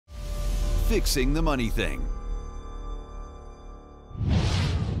Fixing the Money Thing.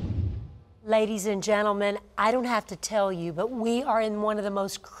 Ladies and gentlemen, I don't have to tell you, but we are in one of the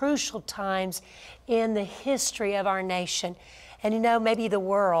most crucial times in the history of our nation. And you know, maybe the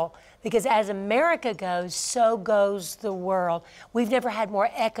world, because as America goes, so goes the world. We've never had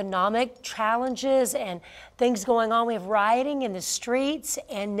more economic challenges and things going on. We have rioting in the streets,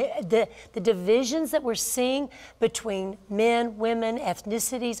 and the divisions that we're seeing between men, women,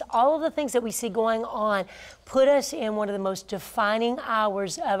 ethnicities, all of the things that we see going on put us in one of the most defining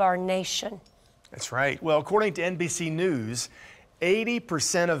hours of our nation. That's right. Well, according to NBC News,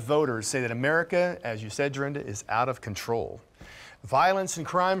 80% of voters say that America, as you said, Drenda, is out of control. Violence and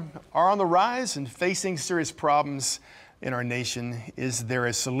crime are on the rise and facing serious problems in our nation. Is there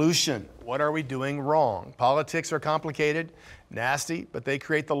a solution? What are we doing wrong? Politics are complicated, nasty, but they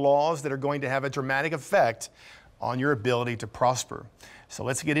create the laws that are going to have a dramatic effect on your ability to prosper. So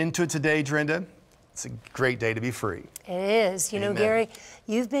let's get into it today, Drenda. It's a great day to be free. It is. You know, Gary,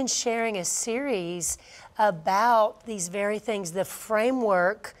 you've been sharing a series about these very things, the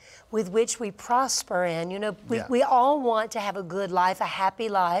framework with which we prosper in. You know, we all want to have a good life, a happy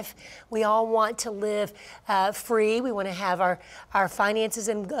life. We all want to live free. We want to have our finances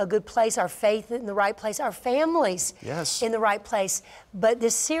in a good place, our faith in the right place, our families in the right place. But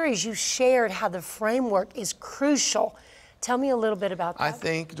this series, you shared how the framework is crucial. Tell me a little bit about that. I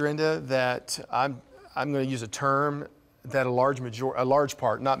think, Drenda, that I'm going to use a term that a large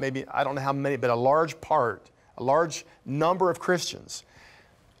part, not maybe, I don't know how many, but a large number of Christians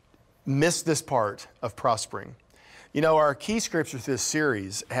miss this part of prospering. You know, our key scripture through this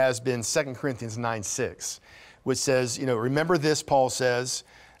series has been 2 Corinthians 9:6, which says, you know, remember this, Paul says,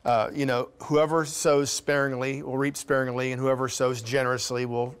 you know, whoever sows sparingly will reap sparingly, and whoever sows generously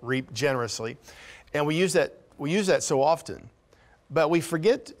will reap generously. And we use that so often, but we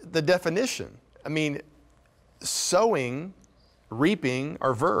forget the definition. I mean, sowing, reaping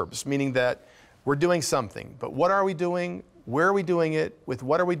are verbs, meaning that we're doing something, but what are we doing? Where are we doing it? With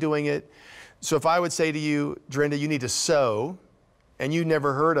what are we doing it? So if I would say to you, Drenda, you need to sow, and you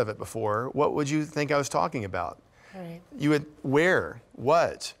never heard of it before, what would you think I was talking about? Right. You would, where,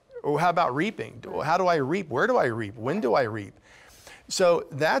 what? Or how about reaping? How do I reap? Where do I reap? When do I reap? So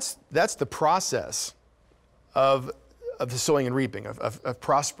that's the process of the sowing and reaping, of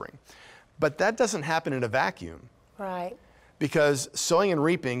prospering. But that doesn't happen in a vacuum. Right. Because sowing and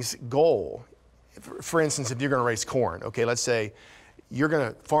reaping's goal, for instance, if you're going to raise corn, okay, let's say you're going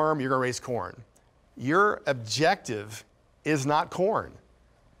to farm, you're going to raise corn. Your objective is not corn.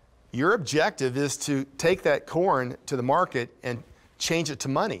 Your objective is to take that corn to the market and change it to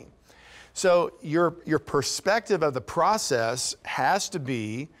money. So your perspective of the process has to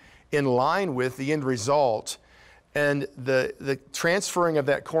be in line with the end result. And the transferring of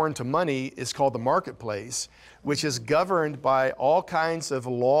that corn to money is called the marketplace, which is governed by all kinds of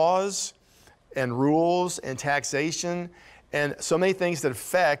laws and rules and taxation and so many things that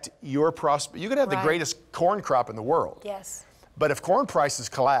affect your prosperity. You could have the greatest corn crop in the world. Yes. But if corn prices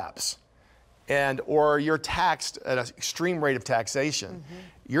collapse or you're taxed at an extreme rate of taxation,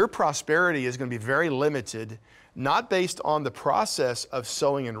 your prosperity is going to be very limited, not based on the process of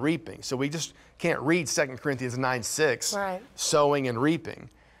sowing and reaping. So we just can't read 2 Corinthians 9:6, sowing and reaping.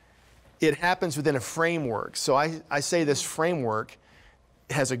 It happens within a framework. So I say this framework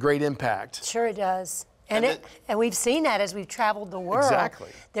has a great impact. Sure it does. And we've seen that as we've traveled the world. Exactly.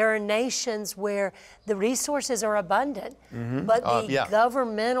 There are nations where the resources are abundant, but the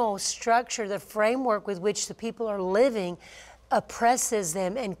governmental structure, the framework with which the people are living, oppresses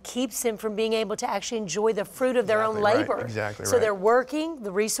them and keeps them from being able to actually enjoy the fruit of their own labor. Exactly so they're working,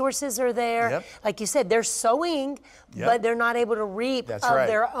 the resources are there. Like you said, they're sowing, but they're not able to reap of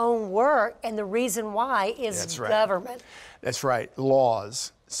their own work. And the reason why is government. That's right,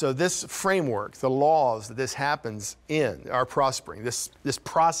 laws. So this framework, the laws that this happens in, are prospering. This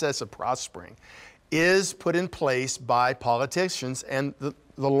process of prospering is put in place by politicians and the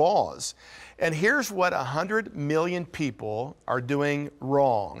laws. And here's what 100 million people are doing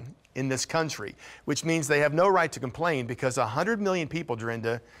wrong in this country, which means they have no right to complain because 100 million people,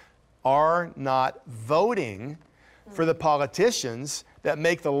 Drenda, are not voting for the politicians that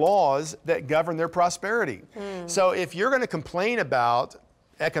make the laws that govern their prosperity. So if you're going to complain about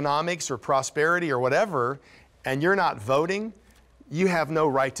economics or prosperity or whatever, and you're not voting, you have no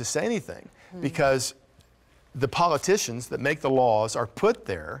right to say anything because the politicians that make the laws are put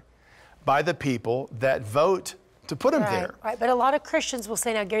there by the people that vote to put them Right, there. right. But a lot of Christians will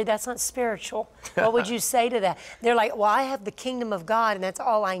say, now, Gary, that's not spiritual. What would you say to that? They're like, well, I have the kingdom of God, and that's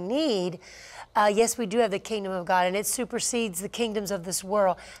all I need. Yes, we do have the kingdom of God, and it supersedes the kingdoms of this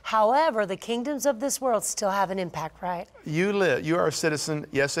world. However, the kingdoms of this world still have an impact, right? You are a citizen,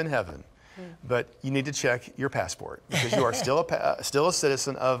 yes, in heaven, but you need to check your passport because you are still a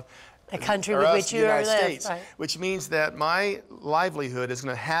citizen of the country with which you United live, States, right. which means that my livelihood is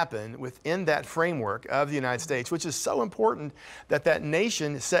going to happen within that framework of the United States, which is so important that that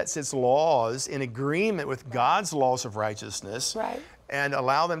nation sets its laws in agreement with God's laws of righteousness, right. and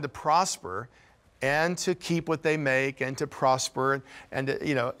allow them to prosper and to keep what they make and to prosper and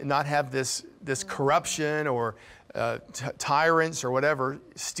to, not have this corruption or tyrants or whatever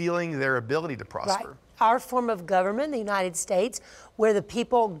stealing their ability to prosper. Right. Our form of government in the United States, where the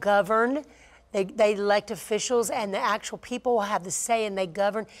people govern, they elect officials and the actual people will have the say and they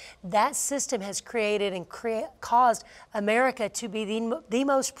govern, that system has created and caused America to be the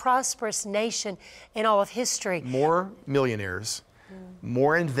most prosperous nation in all of history. More millionaires,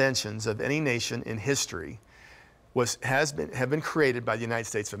 more inventions of any nation in history have been created by the United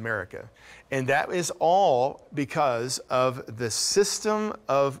States of America. And that is all because of the system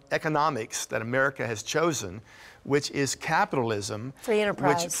of economics that America has chosen, which is capitalism. Free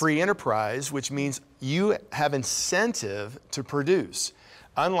enterprise. Free enterprise, which means you have incentive to produce.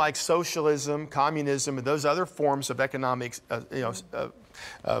 Unlike socialism, communism, and those other forms of economics,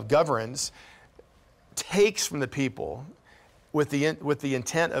 governance, takes from the people with the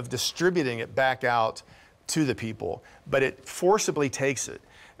intent of distributing it back out to the people, but it forcibly takes it.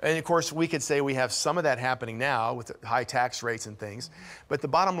 And of course, we could say we have some of that happening now with high tax rates and things, but the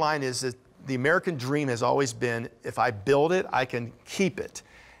bottom line is that the American dream has always been, if I build it, I can keep it.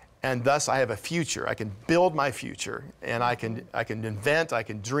 And thus I have a future. I can build my future, and I can invent, I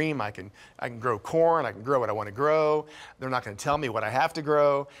can dream, I can grow corn, I can grow what I want to grow. They're not going to tell me what I have to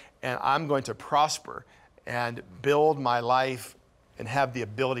grow, and I'm going to prosper and build my life and have the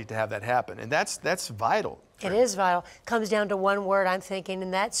ability to have that happen. And that's vital. It is vital. Comes down to one word, I'm thinking,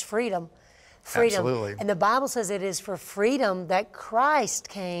 and that's freedom. Freedom. Absolutely. And the Bible says it is for freedom that Christ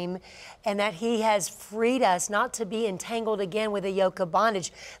came and that he has freed us not to be entangled again with a yoke of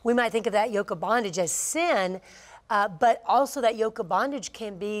bondage. We might think of that yoke of bondage as sin, but also that yoke of bondage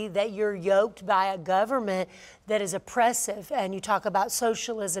can be that you're yoked by a government that is oppressive. And you talk about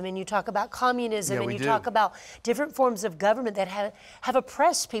socialism, and you talk about communism, and you talk about different forms of government that have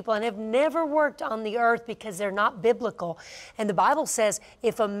oppressed people and have never worked on the earth because they're not biblical. And the Bible says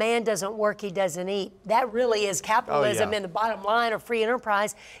if a man doesn't work, he doesn't eat. That really is capitalism. Oh, yeah. And the bottom line of free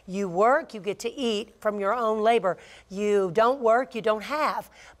enterprise, you work, you get to eat from your own labor. You don't work, you don't have.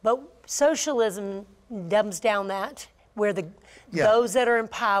 But socialism dumbs down that, where those that are in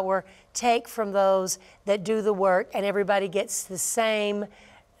power take from those that do the work, and everybody gets the same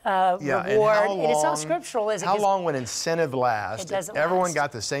reward. And it's all scriptural, isn't it? How long would incentive last? It doesn't everyone last.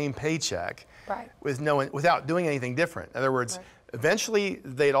 got the same paycheck, right, without doing anything different. In other words, eventually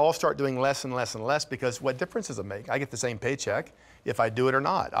they'd all start doing less and less and less, because what difference does it make? I get the same paycheck if I do it or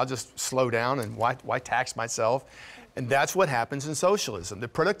not. I'll just slow down, and why tax myself? And that's what happens in socialism. The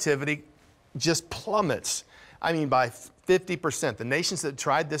productivity just plummets. I mean, by 50%. The nations that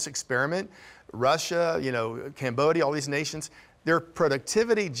tried this experiment, Russia, Cambodia, all these nations, their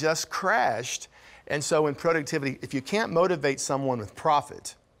productivity just crashed. And so in productivity, if you can't motivate someone with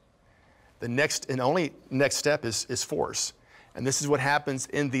profit, the next and only next step is force. And this is what happens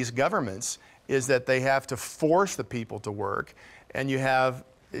in these governments, is that they have to force the people to work, and you have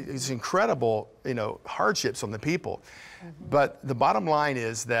these incredible, hardships on the people. Mm-hmm. But the bottom line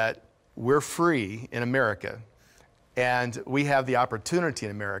is that we're free in America, and we have the opportunity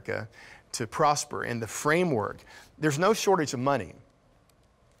in America to prosper in the framework. There's no shortage of money.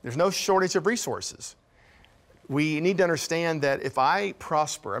 There's no shortage of resources. We need to understand that if I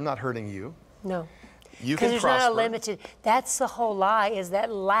prosper, I'm not hurting you. No. You can prosper. Because there's not a limited, that's the whole lie, is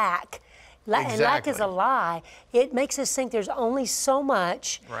that lack. Exactly. And lack is a lie. It makes us think there's only so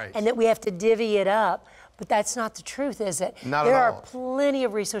much, right, and that we have to divvy it up. But that's not the truth, is it? Not there at are all. plenty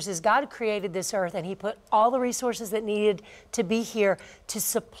of resources. God created this earth, and he put all the resources that needed to be here to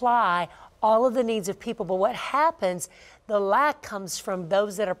supply all of the needs of people. But what happens, the lack comes from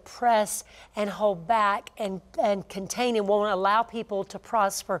those that oppress and hold back and contain and won't allow people to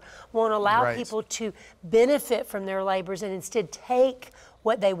prosper, won't allow right, people to benefit from their labors, and instead take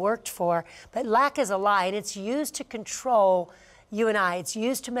what they worked for. But lack is a lie, and it's used to control you and I. It's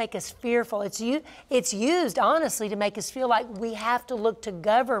used to make us fearful. It's used, honestly, to make us feel like we have to look to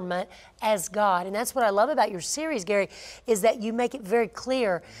government as God. And that's what I love about your series, Gary, is that you make it very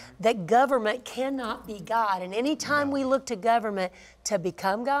clear that government cannot be God. And anytime we look to government to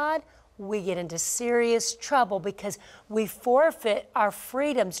become God, we get into serious trouble because we forfeit our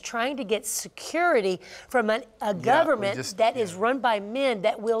freedoms trying to get security from a government that is run by men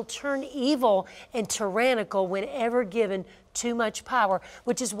that will turn evil and tyrannical whenever given too much power,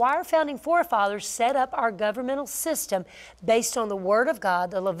 which is why our founding forefathers set up our governmental system based on the Word of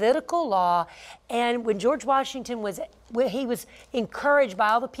God, the Levitical law. And when George Washington was encouraged by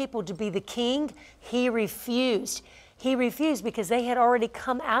all the people to be the king, he refused. He refused because they had already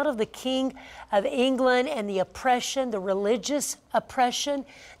come out of the King of England and the oppression, the religious oppression,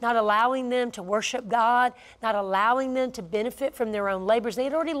 not allowing them to worship God, not allowing them to benefit from their own labors. They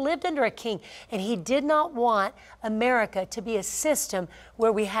had already lived under a king, and he did not want America to be a system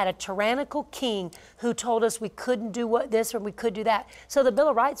where we had a tyrannical king who told us we couldn't do this or we could do that. So the Bill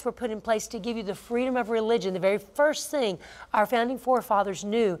of Rights were put in place to give you the freedom of religion. The very first thing our founding forefathers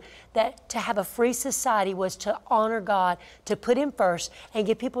knew, that to have a free society was to honor God, to put Him first, and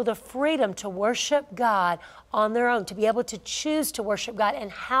give people the freedom to worship God on their own, to be able to choose to worship God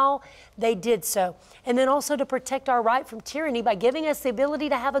and how they did so. And then also to protect our right from tyranny by giving us the ability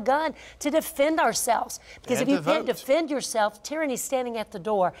to have a gun to defend ourselves. Because if you can't defend yourself, tyranny's standing at the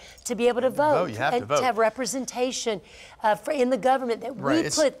door. To be able to vote and to have representation in the government that we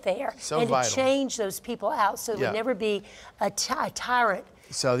put there, and to change those people out so it would never be a tyrant.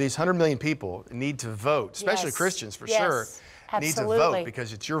 So these 100 million people need to vote, especially Christians for sure. Absolutely. Need to vote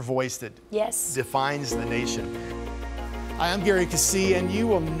because it's your voice that defines the nation. Hi, I'm Gary Keesee, and you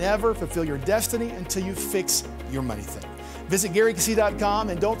will never fulfill your destiny until you fix your money thing. Visit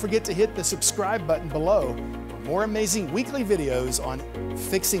GaryKeesee.com and don't forget to hit the subscribe button below for more amazing weekly videos on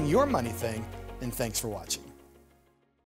fixing your money thing. And thanks for watching.